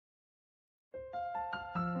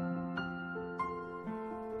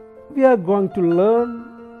we are going to learn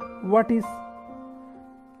what is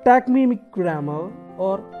Tagmemic grammar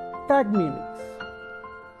or Tagmemics.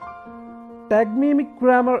 Tagmemic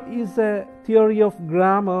grammar is a theory of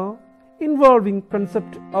grammar involving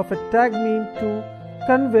concept of a tagmeme to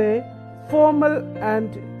convey formal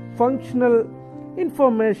and functional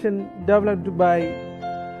information developed by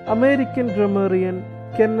American grammarian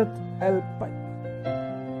Kenneth L. Pike.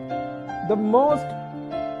 The most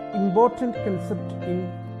important concept in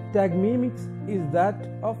Tagmemics is that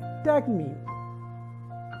of tagmeme.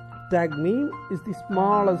 Tagmeme is the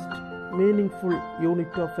smallest meaningful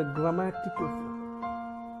unit of a grammatical form.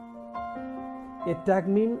 A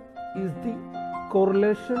tagmeme is the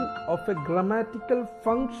correlation of a grammatical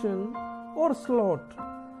function or slot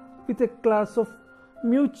with a class of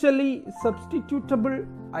mutually substitutable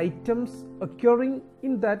items occurring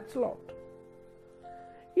in that slot.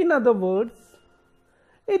 In other words,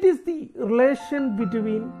 it is the relation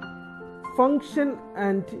between function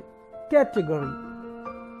and category.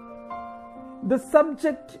 The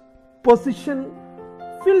subject position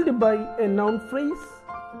filled by a noun phrase,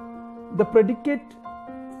 the predicate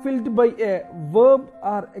filled by a verb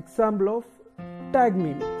are example of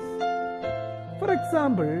tagmemics. For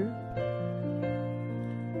example,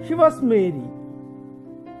 she was Mary.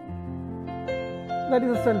 That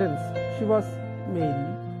is a sentence. She was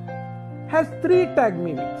Mary has three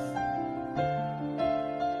tagmemics.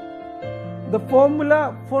 The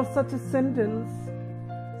formula for such a sentence: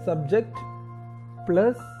 subject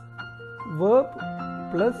plus verb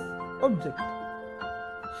plus object.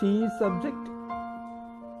 She is subject,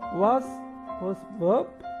 was verb,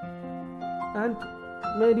 and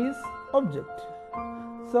Mary is object.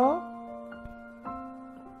 So,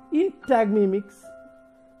 in Tagmemics,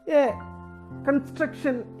 a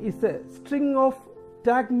construction is a string of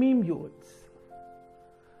tagmeme units.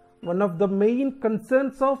 One of the main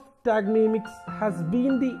concerns of Tagmemics has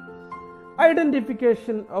been the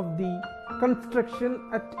identification of the construction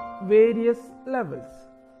at various levels.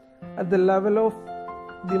 At the level of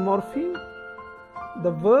the morpheme,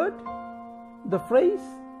 the word, the phrase,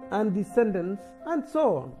 and the sentence, and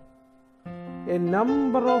so on. A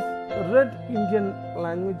number of Red Indian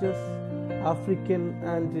languages, African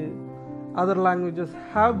and other languages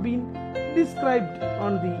have been described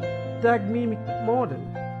on the Tagmemic model.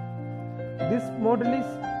 This model is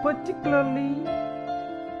particularly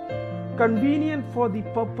convenient for the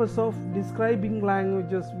purpose of describing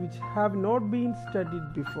languages which have not been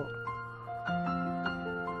studied before.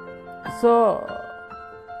 So,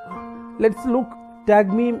 let's look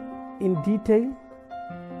tagmeme in detail.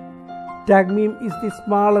 Tagmeme is the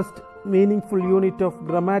smallest meaningful unit of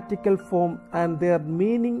grammatical form, and their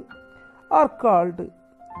meaning are called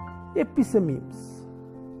episememes.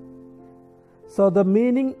 So the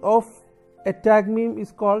meaning of a tagmeme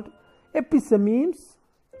is called episememes.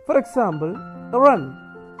 For example, run.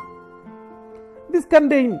 This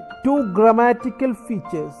contains two grammatical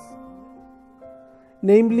features,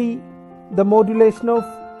 namely the modulation of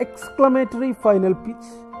exclamatory final pitch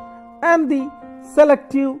and the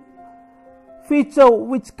selective feature,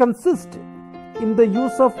 which consists in the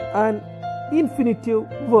use of an infinitive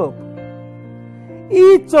verb.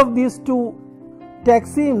 Each of these two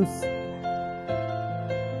taxones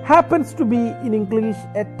happens to be in English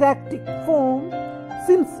a tactic form,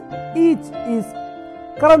 since each is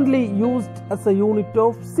currently used as a unit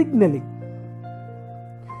of signaling.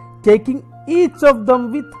 Taking each of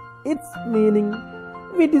them with its meaning,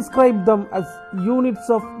 we describe them as units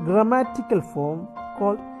of grammatical form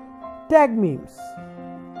called tagmemes.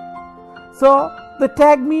 So, the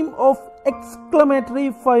tagmeme of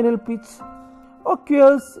exclamatory final pitch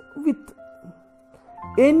occurs with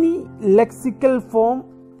any lexical form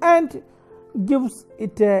and gives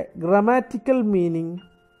it a grammatical meaning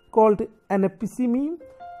called an episeme,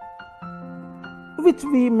 which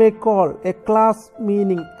we may call a class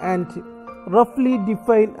meaning and roughly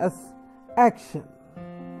define as action.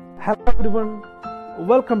 Hello everyone,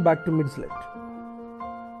 welcome back to Midslet.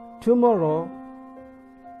 Tomorrow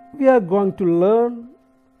we are going to learn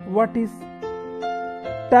what is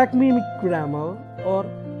Tagmemic grammar or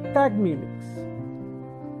Tagmemics.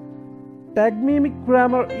 Tagmemic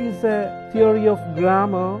grammar is a theory of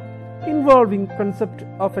grammar involving concept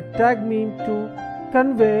of a tagmeme to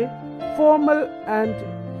convey formal and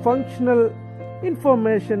functional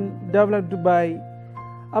information developed by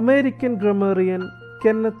American grammarian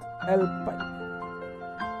Kenneth L.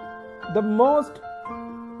 Pike. The most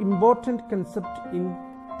important concept in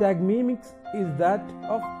Tagmemics is that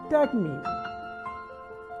of tagmeme.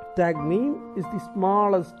 Tagmeme is the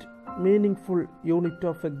smallest meaningful unit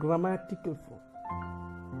of a grammatical form.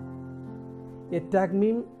 A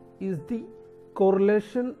tagmeme is the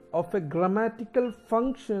correlation of a grammatical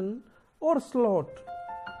function or slot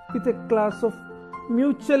with a class of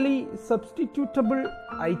mutually substitutable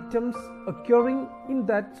items occurring in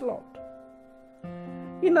that slot.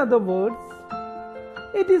 In other words,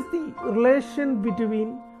 it is the relation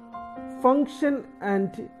between function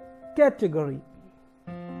and category.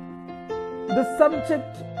 The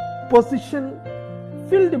subject position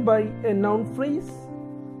filled by a noun phrase,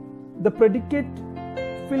 the predicate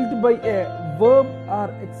filled by a verb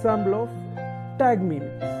are example of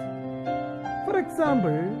Tagmemics. For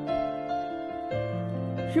example,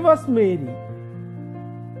 she was Mary.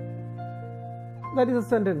 That is a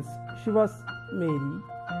sentence. She was Mary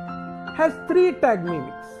has 3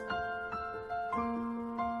 Tagmemics.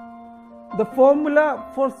 The formula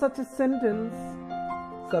for such a sentence: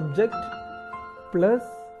 subject plus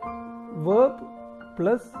verb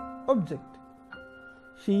plus object.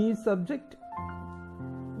 She is subject,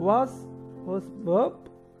 was verb,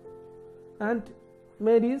 and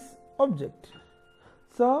Mary is object.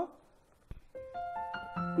 So,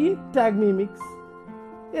 in Tagmemics,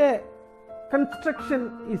 a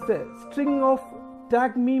construction is a string of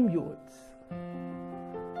Tagmeme units.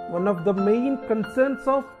 One of the main concerns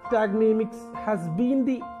of Tagmemics has been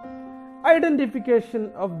the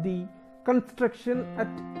identification of the construction at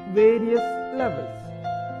various levels.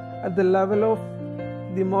 At the level of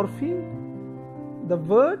the morpheme, the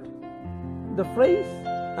word, the phrase,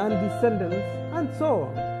 and the sentence, and so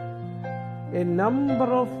on. A number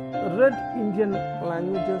of Red Indian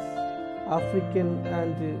languages, African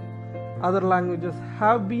and other languages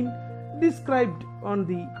have been described on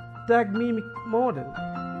the Tagmemic model.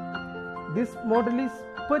 This model is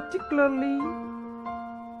particularly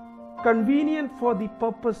convenient for the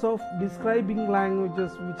purpose of describing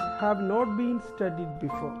languages which have not been studied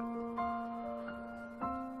before.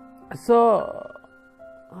 So,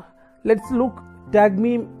 let's look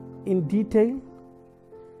Tagmeme in detail.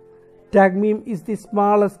 Tagmeme is the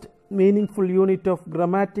smallest meaningful unit of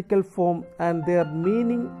grammatical form, and their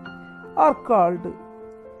meaning are called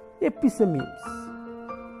episememes.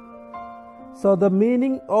 So, the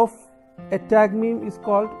meaning of a Tagmeme is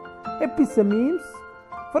called episememes.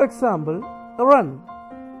 For example, run.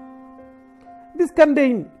 This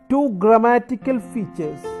contains 2 grammatical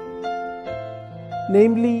features,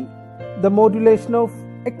 namely the modulation of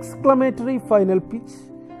exclamatory final pitch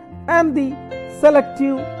and the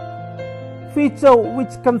selective feature,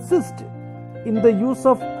 which consists in the use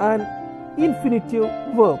of an infinitive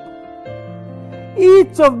verb.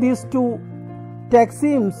 Each of these 2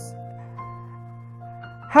 taxemes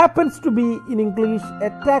happens to be in English a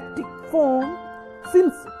tactic form,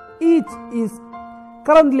 since each is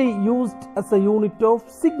currently used as a unit of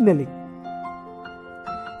signaling.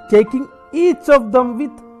 Taking each of them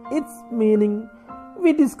with its meaning,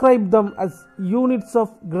 we describe them as units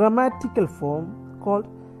of grammatical form called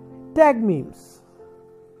Tagmemes.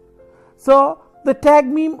 So, the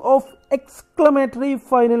Tagmeme of exclamatory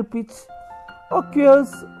final pitch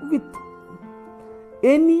occurs with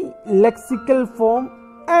any lexical form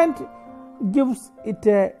and gives it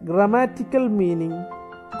a grammatical meaning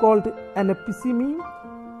called an episeme,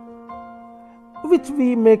 which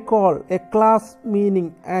we may call a class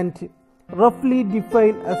meaning and roughly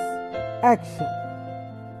define as action.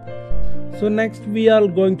 So next we are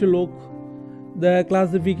going to look the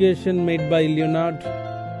classification made by Leonard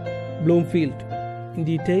Bloomfield in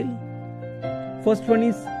detail. First one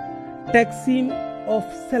is taxeme of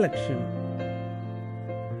selection.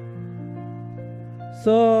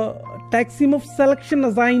 So taxeme of selection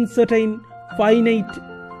assigns certain finite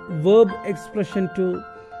verb expression to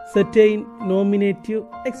certain nominative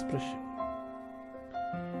expression.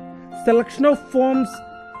 Selection of forms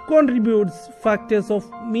contributes factors of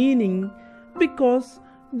meaning because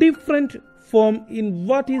different form in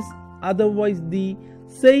what is otherwise the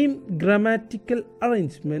same grammatical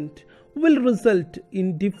arrangement will result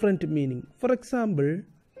in different meaning. For example,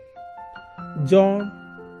 John,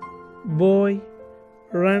 boy,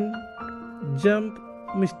 run, jump,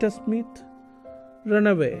 Mr. Smith, run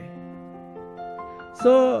away.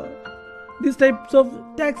 So, these types of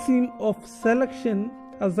taxeme of selection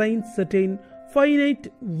assign certain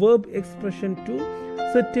finite verb expression to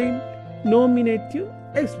certain nominative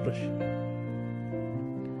expression.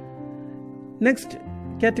 Next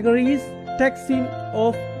category is taxeme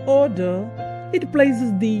of order. It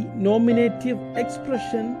places the nominative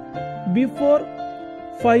expression before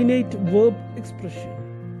finite verb expression.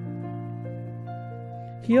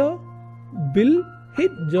 Here, Bill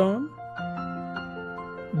hit John.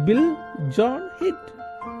 Bill, John hit.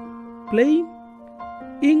 Playing,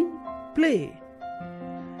 ing, play.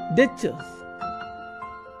 Duchess.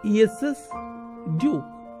 ESS, Duke.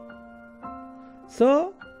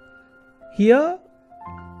 So here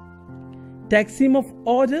taxim of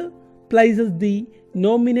order places the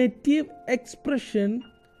nominative expression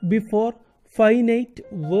before finite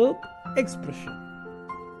verb expression.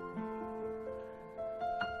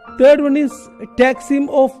 Third one is taxim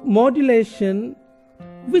of modulation,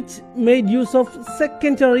 which made use of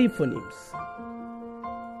secondary phonemes.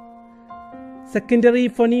 Secondary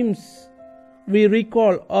phonemes, we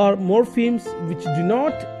recall, are morphemes which do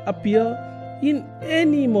not appear in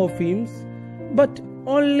any morphemes but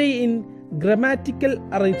only in grammatical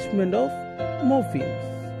arrangement of morphemes.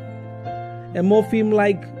 A morpheme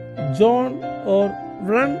like John or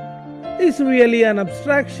run is really an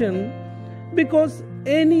abstraction because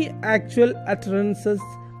any actual utterances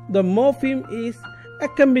the morpheme is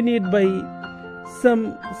accompanied by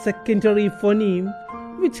some secondary phoneme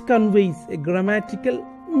which conveys a grammatical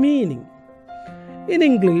meaning. In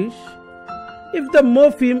English, if the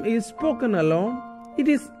morpheme is spoken alone, it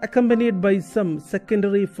is accompanied by some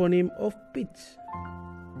secondary phoneme of pitch.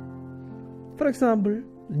 For example,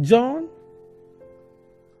 John,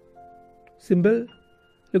 symbol,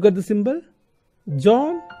 look at the symbol,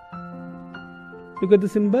 John, look at the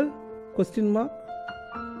symbol, question mark,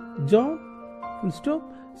 John, full stop.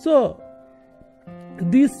 So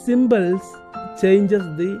these symbols changes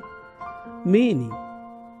the meaning.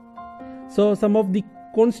 So some of the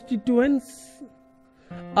constituents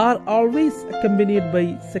are always accompanied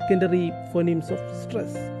by secondary phonemes of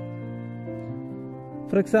stress.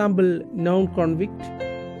 For example, noun convict,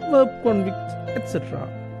 verb convict, etc.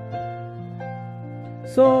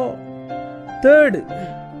 So third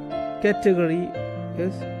category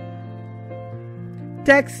is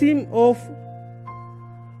taxim of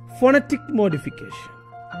phonetic modification.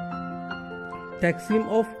 Taxim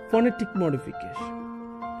of phonetic modification.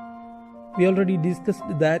 We already discussed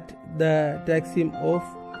that the taxim of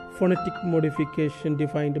phonetic modification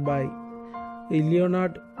defined by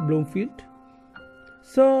Leonard Bloomfield.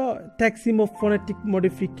 So taxim of phonetic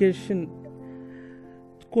modification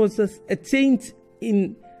causes a change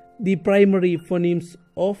in the primary phonemes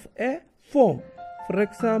of a form. For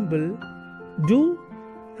example, do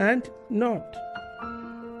and not.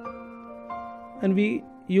 And we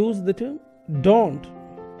use the term don't.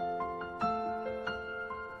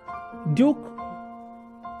 Duke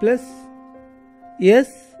plus yes,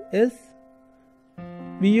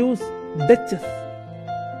 we use Duchess.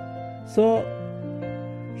 So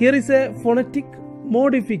here is a phonetic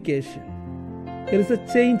modification. There is a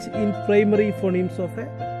change in primary phonemes of a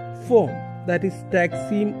form. That is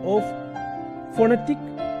taxim of phonetic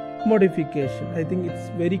modification. I think it's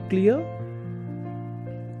very clear.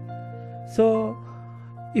 So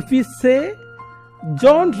if we say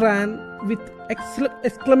John ran with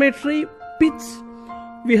exclamatory pitch,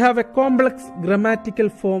 we have a complex grammatical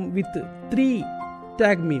form with three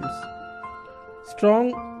tagmemes.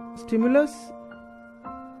 Strong stimulus,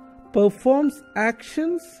 performs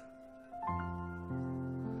actions,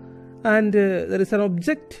 and there is an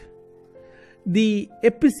object. The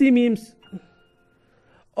episememes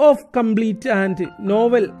of complete and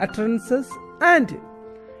novel utterances, and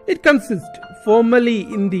it consists formally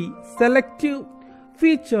in the selective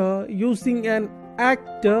feature using an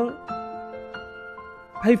actor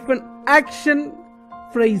hyphen action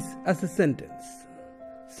phrase as a sentence.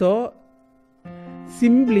 So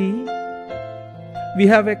simply we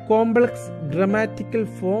have a complex grammatical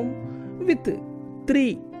form with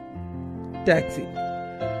three taxes.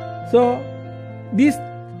 So these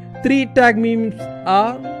three tagmemes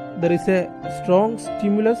are: there is a strong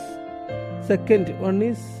stimulus, second one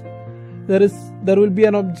is there will be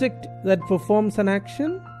an object that performs an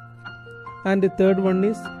action, and the third one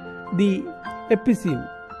is the episememes.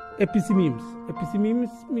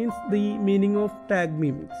 Episememes means the meaning of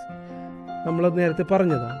Tagmemics. നമ്മളത് നേരത്തെ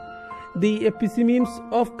പറഞ്ഞതാണ്. The episememes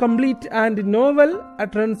of complete and novel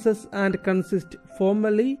utterances and consist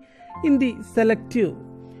formally in the selective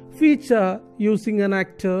feature using an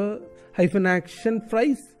actor hyphen action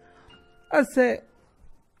phrase as a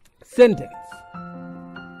sentence.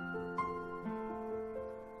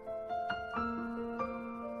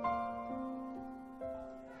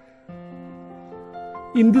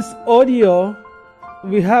 In this audio,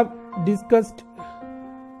 we have discussed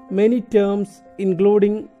many terms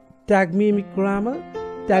including Tagmemic grammar.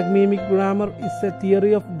 Tagmemic grammar is a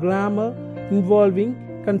theory of grammar involving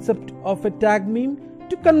concept of a tagmeme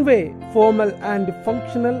to convey formal and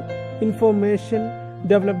functional information,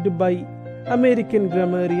 developed by American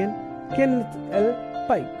grammarian Kenneth L.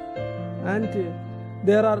 Pike. And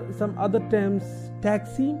there are some other terms.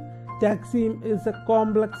 Taxim is a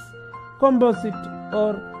complex, composite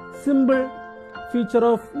or simple feature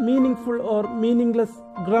of meaningful or meaningless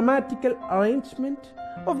grammatical arrangement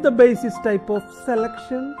of the basis type of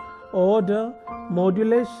selection, order,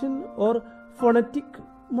 modulation, or phonetic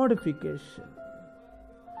modification.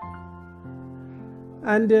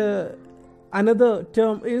 And another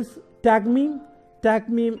term is tagmeme.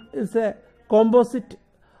 Tagmeme is a composite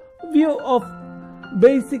view of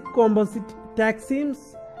basic composite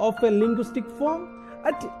taxemes of a linguistic form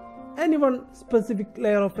at any one specific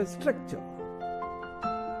layer of a structure.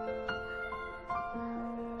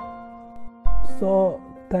 So,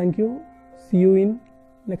 thank you. See you in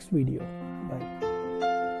next video. Bye.